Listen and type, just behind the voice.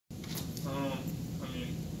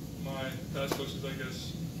past coaches, I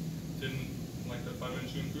guess, didn't like the 5-minute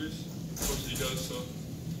shooting threes. Of course he does, so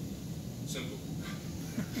simple.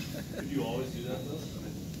 Did you always do that though? I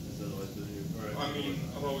mean, is that always been your? I mean,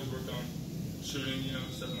 I've always worked on shooting, you know,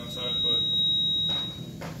 stepping outside, but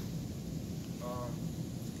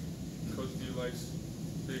Coach D likes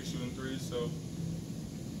big shooting threes, so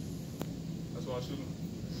that's why I shoot them.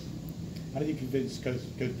 How did you convince Coach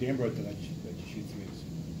Dambro to let you shoot threes?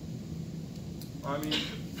 I mean,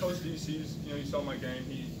 Coach D sees, you know, he saw my game.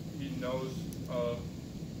 He knows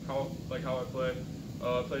how I play.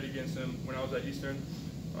 I played against him when I was at Eastern.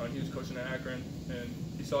 He was coaching at Akron, and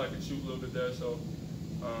he saw I could shoot a little bit there, so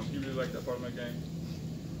he really liked that part of my game.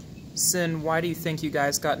 Sin, why do you think you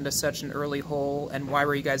guys got into such an early hole, and why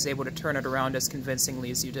were you guys able to turn it around as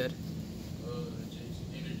convincingly as you did? Just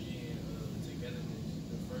energy and togetherness.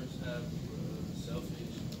 The first half we were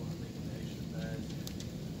selfish, we weren't making the extra pass.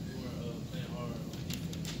 We weren't playing hard on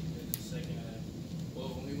defense. In the second half,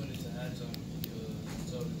 well, when we went into halftime, he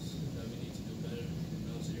told us that we need to do better in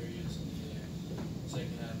those areas. And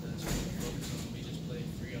second half, that's what we focused on. We just played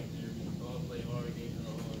free out there. We all play hard, gave it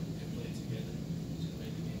our all, and played together.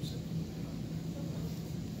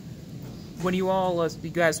 When you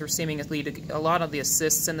guys were seemingly a lot of the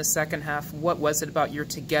assists in the second half, what was it about your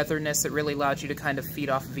togetherness that really allowed you to kind of feed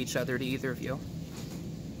off of each other, to either of you?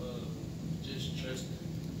 Just trust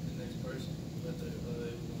the next person, whether it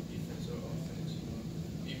was on defense or offense. You know,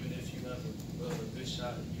 even if you have a good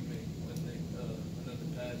shot, you make another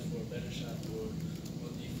pass for a better shot. Or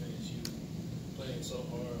on defense, you playing so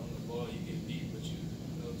hard on the ball, you get beat, but you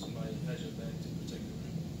know somebody has your back to protect the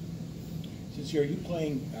rim. Since you're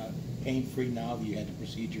playing pain-free now that you had the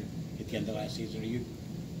procedure at the end of last season, are you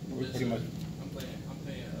pretty much? I'm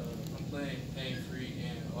playing pain-free,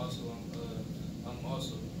 and also I'm gonna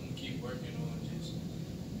keep working on just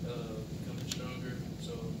becoming stronger,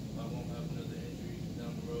 so I won't have another injury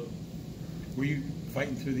down the road. Were you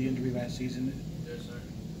fighting through the injury last season? Yes, sir.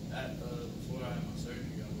 Before I had my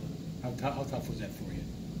surgery, I was. How tough was that for you?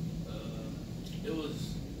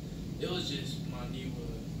 It was just my knee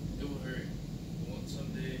would hurt some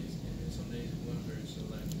days, and then some days it wouldn't hurt. So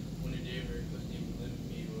like when it did hurt, Coach D would limit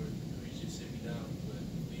me, or he just sit me down. But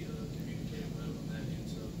we communicated well on that end,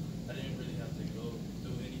 so I didn't really have to go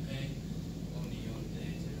through any pain. Only on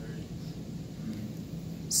days it hurt.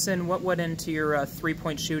 Sin, what went into your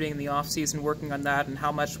three-point shooting in the off-season, working on that, and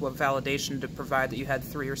how much validation to provide that you had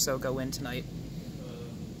 3 or so go in tonight?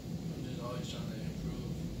 I'm just always trying to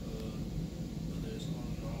improve, whether it's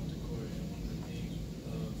on or off the court. And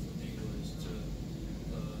one of the things for me was to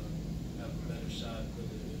have a better shot,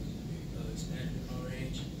 whether it's expanding my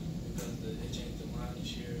range, because they changed the line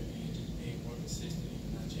this year, and just being more consistent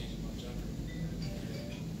and not changing my jumper.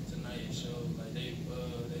 And tonight it showed like they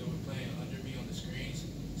were playing under me on the screens,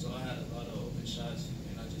 so I had a lot of open shots,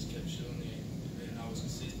 and I just kept shooting it, and I was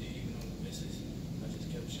consistent even on the misses. I just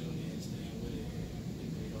kept shooting it and staying with it, and it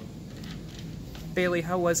paid off. Baylee,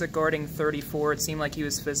 how was it guarding 34? It seemed like he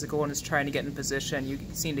was physical and was trying to get in position. You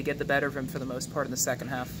seemed to get the better of him for the most part in the second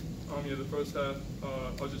half. Yeah, the first half,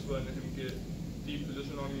 I was just letting him get deep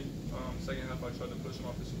position on me. Second half, I tried to push him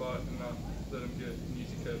off the spot and not let him get an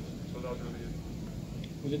easy catch. So that was really it.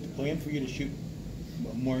 Was it the plan for you to shoot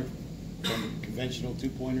more from conventional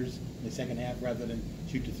two-pointers in the second half rather than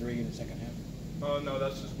shoot to 3 in the second half? No,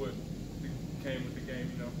 that's just what came with the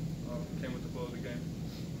game, you know, came with the flow of the game.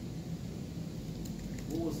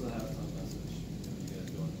 What was the halftime message? You guys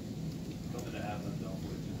going coming to halftime down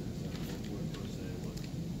 42%, what per se?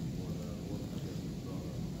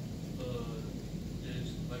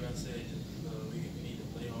 Just like I said, we need to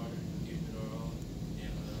play harder, give it our all,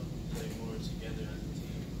 and play more together as a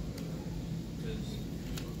team. Because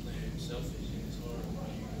we were playing selfish, and it's hard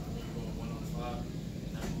when you're going 1-on-5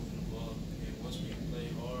 and not moving the ball. And once we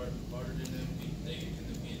play harder than them, they end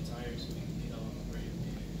up getting tired, so we can get out on the break,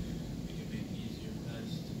 and we can make easier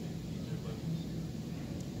passes to make easier buckets.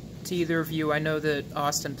 To either of you, I know that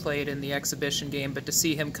Austin played in the exhibition game, but to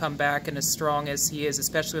see him come back and as strong as he is,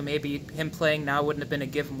 especially maybe him playing now wouldn't have been a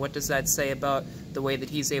given, what does that say about the way that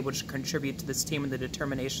he's able to contribute to this team and the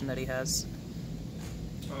determination that he has?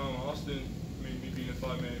 Austin, I mean, me being a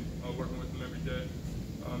 5-man, working with him every day,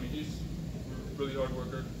 he's a really hard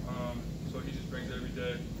worker, so he just brings it every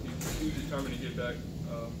day. He was determined to get back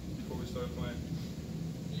before we started playing.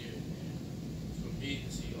 Yeah, for me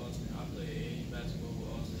to see Austin, I play AAU basketball with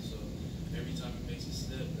Austin, so every time he makes a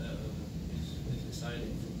step, that is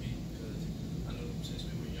exciting for me, because I know him since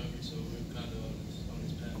we were younger, so we're kind of on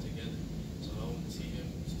this path together. So I want to see him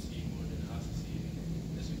succeed more than I succeed,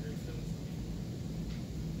 and it's a great feeling for me.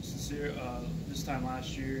 Sincere, this time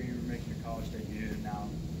last year you were making your college debut, and now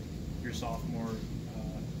your sophomore,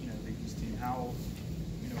 Big East team. How,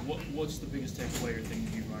 what's the biggest takeaway or thing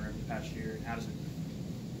that you've learned over the past year, and how does it?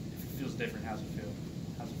 If it feels different, how's it feel?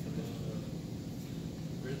 How's it feel different?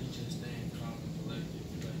 Really just staying calm and collected.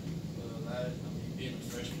 Being a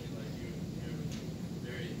freshman, you're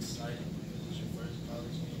very excited because it's your first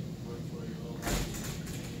college game. You work for your whole life,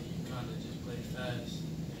 and you kind of just play fast,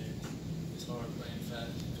 and it's hard playing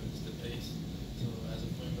fast because it's the pace. So as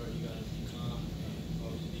a point guard, you got to be calm and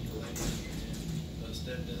always be collected. And a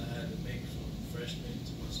step that I had to make from freshman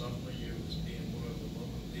to my sophomore year was being more of a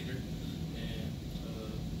vocal leader. And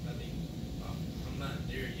I think I'm not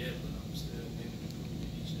there yet, but I'm still getting improved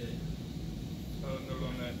each day. Note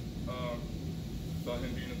on that. About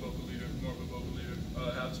him being a vocal leader, more of a vocal leader.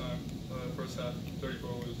 Halftime, first half,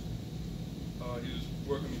 34 was, he was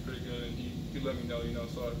working me pretty good, and he let me know,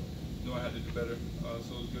 so I knew I had to do better.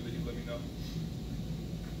 So it was good that he let me know.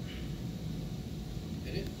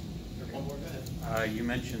 One more, go ahead. You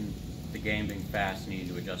mentioned the game being fast and needing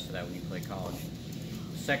to adjust to that when you play college.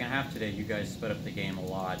 Second half today, you guys sped up the game a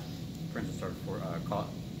lot. Princeton started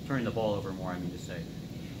turning the ball over more, I mean to say.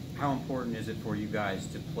 How important is it for you guys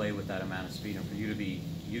to play with that amount of speed and for you to be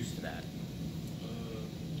used to that?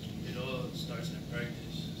 It all starts in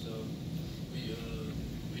practice. So we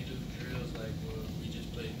do drills where we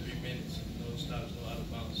just play 3 minutes, no stops, no out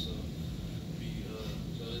of bounds. So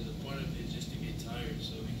the point of it is just to get tired,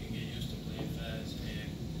 so we can get used to playing fast.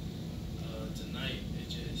 And tonight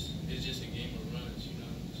it's just a game of runs,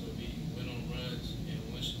 So we went on runs, and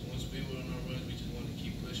once we went on our runs, we just want to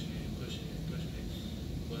keep pushing it and pushing it and pushing it.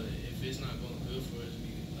 But if it's not going good for us,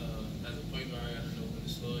 as a point guard, I got to know when to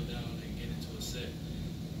slow it down and get into a set.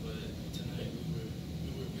 But tonight we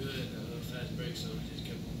were good fast break, so we just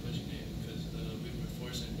kept on pushing it because we were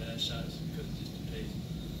forcing bad shots because of just the pace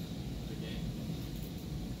of the game.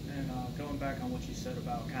 And going back on what you said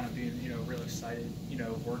about kind of being, real excited,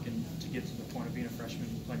 working to get to the point of being a freshman,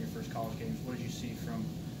 playing your first college games. What did you see from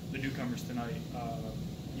the newcomers tonight?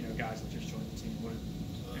 Guys that just joined the team.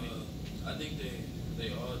 I think they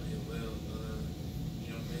all did well.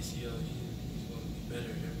 Maceo, he's going to be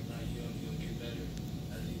better every night. He's going to get better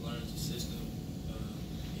as he learns the system.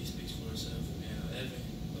 He speaks for himself. And Evan,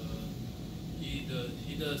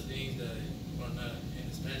 he does things that are not in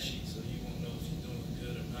his stat sheet, so you won't know if he's doing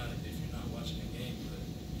good or not if you're not watching the game. But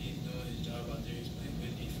he's doing his job out there. He's playing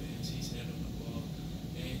good defense. He's handling the ball,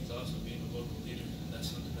 and he's also being a local leader.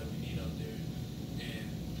 That's something that we need out there. And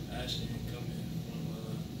Ashton coming from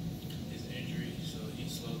his injury, so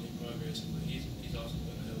he's slowly progressing, but he's also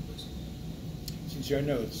going to help us. Since I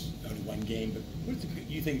know it's only one game, but what do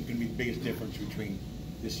you think is going to be the biggest difference between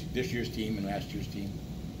this year's team and last year's team?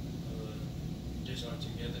 Just our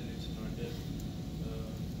togetherness and our depth.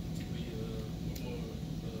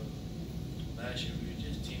 Last year we were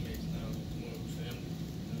just teammates. Now it's more of a family.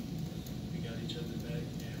 We got each other back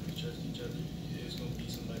and we trust each other. It's going to be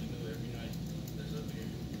somebody new every night that's up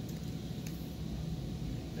here.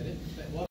 That it?